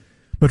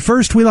But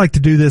first, we like to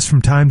do this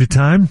from time to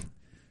time.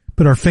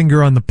 Put our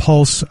finger on the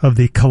pulse of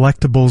the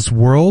collectibles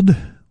world.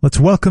 Let's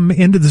welcome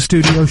into the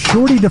studio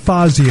Shorty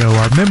DeFazio,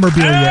 our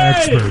memorabilia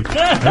expert.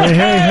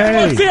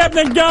 Hey. What's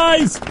happening,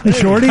 guys? Hey,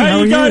 Shorty, how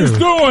are you? How you guys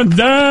doing?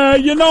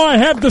 I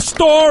have the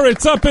store.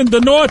 It's up in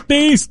the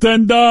Northeast,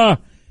 and,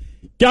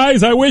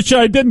 guys, I wish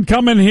I didn't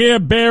come in here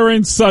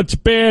bearing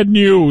such bad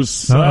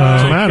news. What's the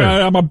matter?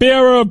 I'm a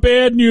bearer of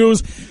bad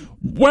news.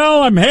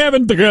 Well, I'm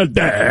having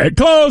to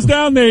close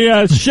down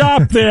the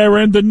shop there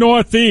in the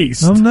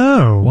Northeast. Oh,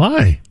 no.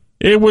 Why?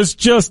 It was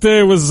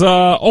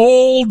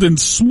old and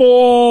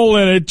small,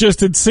 and it just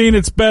had seen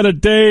its better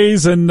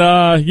days, and,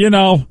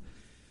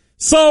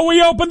 So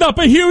we opened up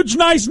a huge,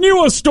 nice,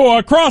 newer store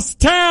across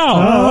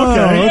town.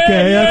 Oh,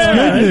 okay. That's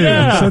good news.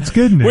 That's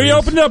good news. We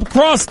opened up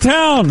across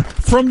town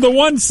from the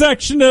one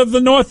section of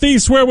the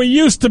Northeast where we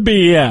used to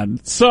be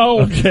in.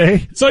 So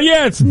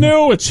it's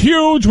new. It's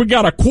huge. We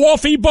got a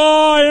coffee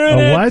bar in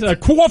it. What? A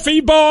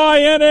coffee bar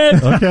in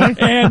it. Okay.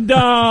 And,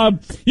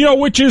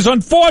 which is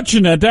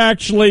unfortunate,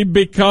 actually,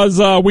 because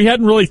we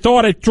hadn't really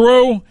thought it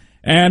through.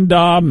 And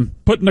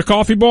putting the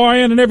coffee bar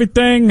in and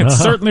everything, it's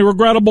certainly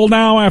regrettable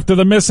now after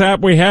the mishap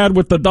we had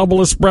with the double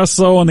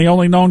espresso and the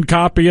only known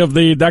copy of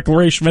the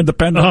Declaration of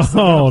Independence.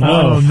 Oh,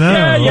 no.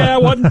 Yeah,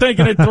 wasn't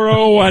thinking it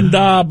through. And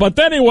but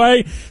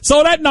anyway,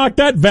 so that knocked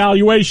that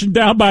valuation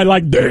down by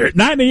like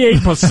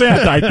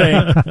 98%, I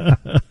think.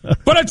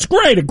 But it's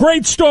great. A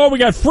great store. We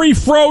got free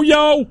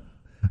froyo.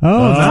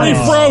 Oh, free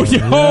nice. froyo.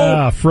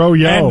 Yeah,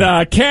 froyo.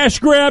 And cash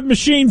grab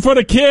machine for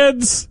the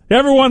kids.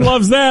 Everyone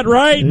loves that,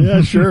 right?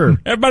 Yeah, sure.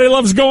 Everybody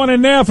loves going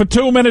in there for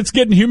 2 minutes,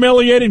 getting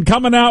humiliated, and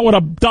coming out with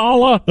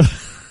 $1.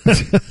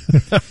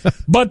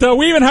 But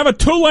we even have a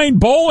 2-lane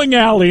bowling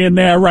alley in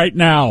there right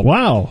now.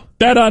 Wow.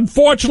 That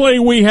unfortunately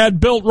we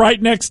had built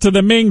right next to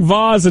the Ming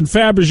vase and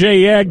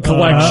Fabergé egg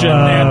collection.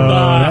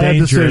 Bad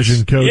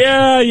decision, Coach.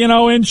 Yeah,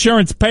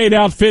 insurance paid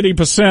out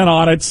 50%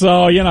 on it.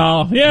 So,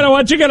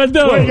 what you gonna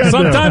do?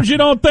 Sometimes you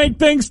don't think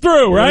things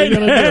through, right?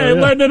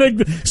 Learned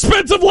an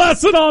expensive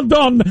lesson on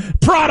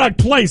product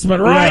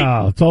placement, right?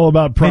 Yeah, it's all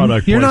about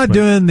product You're not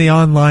doing the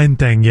online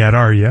thing yet,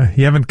 are you?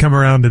 You haven't come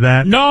around to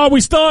that? No,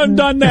 we still haven't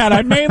done that.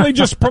 I mainly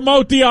just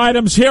promote the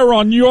items here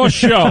on your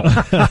show.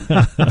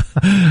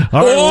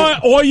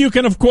 Or you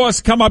can, of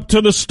course, come up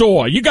to the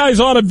store. You guys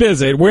ought to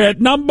visit. We're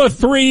at number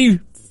 3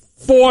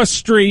 4th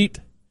Street.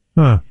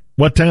 Huh.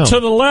 What town?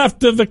 To the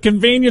left of the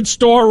convenience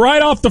store,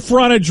 right off the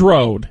frontage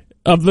road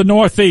of the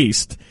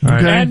Northeast.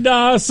 Okay. And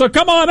so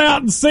come on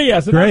out and see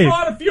us. And Great. I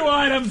brought a few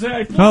items.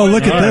 Oh,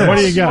 look at this. What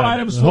do you got?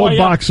 A whole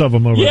box of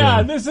them over there.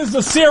 Yeah, this is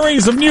a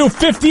series of new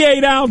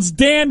 58-ounce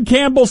Dan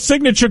Campbell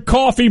signature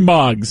coffee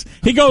mugs.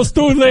 He goes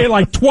through there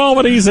like 12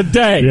 of these a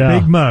day. Yeah.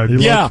 Big mug.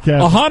 Yeah,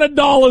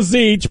 $100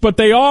 each, but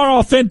they are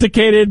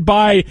authenticated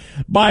by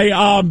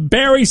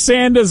Barry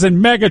Sanders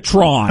and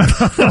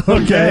Megatron.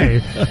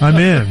 Okay. I'm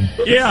in.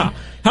 Yeah.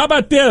 How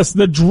about this?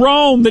 The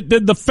drone that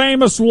did the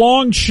famous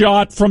long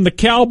shot from the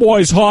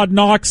Cowboys Hard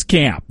Knocks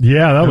camp.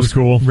 Yeah, that was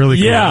cool. Really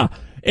cool. Yeah.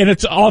 And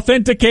it's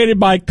authenticated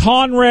by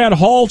Conrad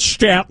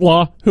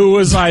Hallstatler, who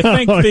is, I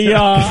think,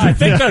 I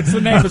think that's the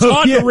name. It's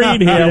hard to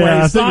read here where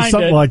I he think signed it's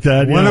something it. like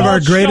that. One of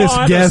our greatest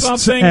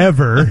guests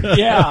ever.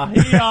 Yeah,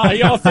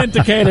 he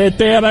authenticated it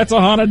there. That's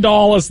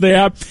 $100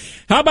 there.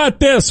 How about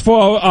this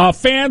for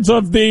fans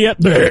of the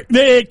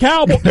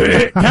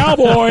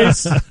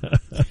Cowboys?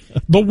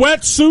 The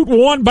wetsuit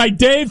worn by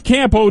Dave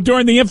Campo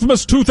during the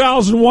infamous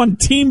 2001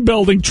 team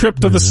building trip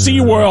to the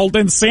SeaWorld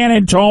in San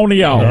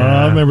Antonio.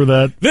 I remember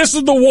that. This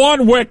is the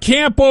one where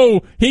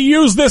Campo, he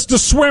used this to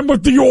swim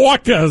with the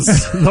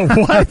orcas.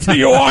 The what?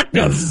 The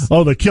orcas.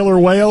 Oh, the killer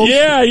whales?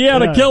 Yeah,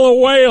 the killer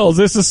whales.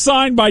 This is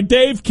signed by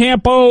Dave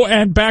Campo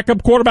and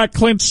backup quarterback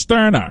Clint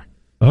Sterner.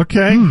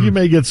 Okay, you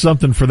may get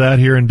something for that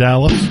here in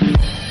Dallas.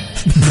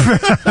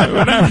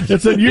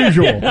 It's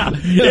unusual.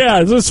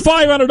 Yeah, there's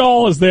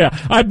 $500 there.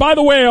 By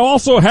the way, I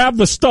also have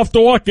the stuffed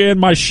orca in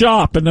my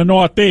shop in the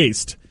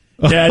Northeast.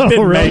 Yeah, it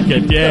didn't make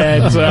it.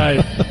 Yeah, it's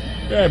a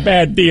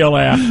bad deal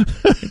there.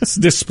 It's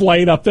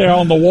displayed up there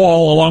on the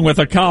wall along with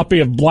a copy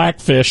of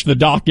Blackfish, the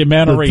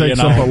documentary. It takes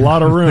up a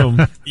lot of room.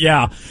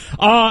 Yeah.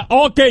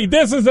 Okay,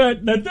 this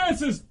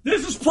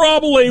is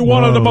probably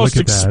one of the most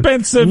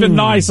expensive and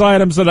nice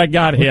items that I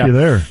got here. Looky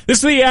there. This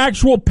is the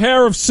actual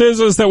pair of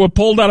scissors that were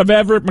pulled out of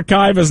Everett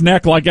McIver's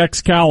neck like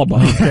Excalibur.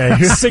 Okay.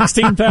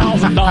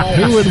 $16,000.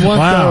 Who would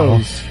want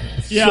those?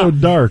 It's so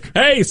dark.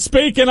 Hey,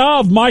 speaking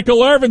of,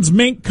 Michael Irvin's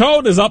mink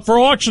coat is up for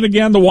auction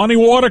again, the one he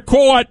wore to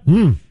court.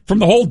 From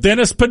the whole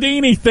Dennis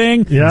Padini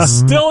thing. Yeah.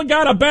 Still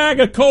got a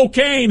bag of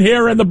cocaine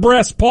here in the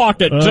breast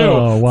pocket, too.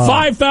 Oh, wow.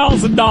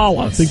 $5,000.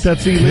 I think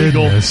that's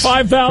illegal.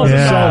 $5,000.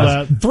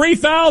 Yeah.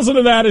 $3,000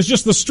 of that is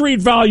just the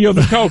street value of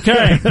the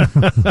cocaine.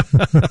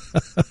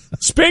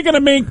 Speaking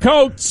of mink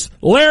coats,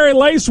 Larry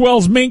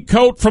Lacewell's mink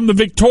coat from the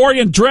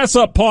Victorian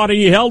dress-up party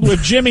he held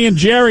with Jimmy and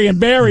Jerry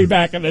and Barry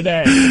back in the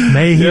day.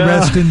 May he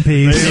rest in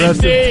peace.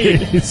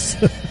 Indeed.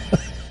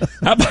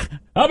 How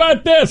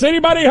about this?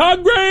 Anybody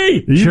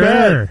hungry?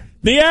 Sure.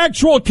 The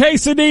actual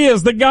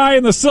quesadillas the guy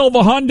in the silver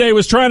Hyundai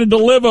was trying to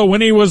deliver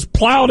when he was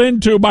plowed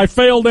into by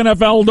failed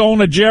NFL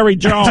owner Jerry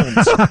Jones.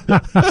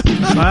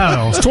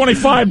 Wow. It's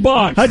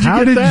 $25.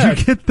 How did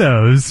you get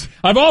those?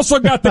 I've also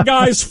got the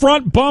guy's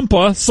front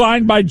bumper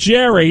signed by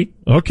Jerry.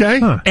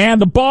 Okay. And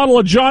the bottle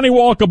of Johnny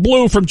Walker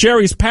Blue from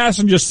Jerry's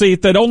passenger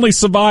seat that only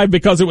survived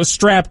because it was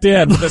strapped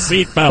in with a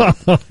seatbelt.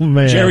 Oh,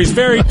 man. Jerry's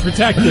very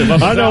protective of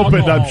his unopened,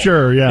 alcohol. I'm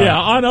sure, yeah.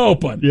 Yeah,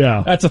 unopened.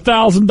 Yeah. That's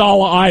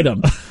 $1,000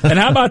 item. And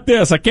how about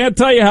this? I can't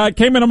tell you how it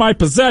came into my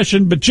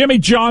possession, but Jimmy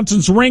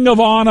Johnson's Ring of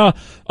Honor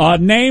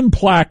name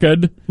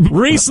placard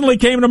recently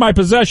came into my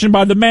possession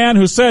by the man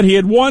who said he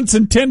had once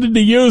intended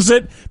to use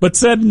it, but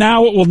said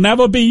now it will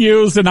never be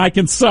used and I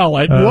can sell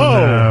it. Oh,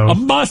 Whoa. no. A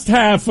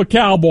must-have for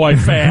Cowboy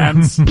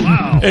fans.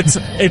 Wow. It's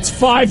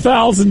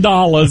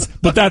 $5,000,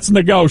 but that's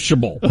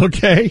negotiable.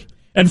 Okay.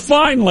 And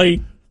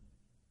finally,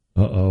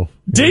 Uh-oh.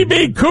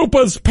 D.B.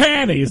 Cooper's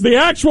panties, the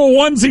actual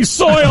ones he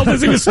soiled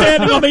as he was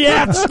standing on the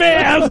app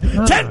stairs,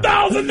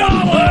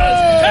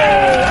 $10,000.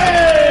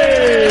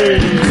 Hey!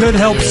 Could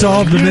help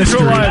solve the mystery.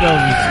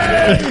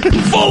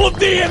 Full of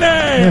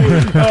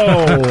DNA.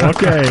 Oh,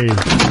 okay.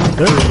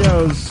 There he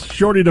goes.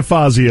 Shorty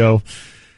DeFazio.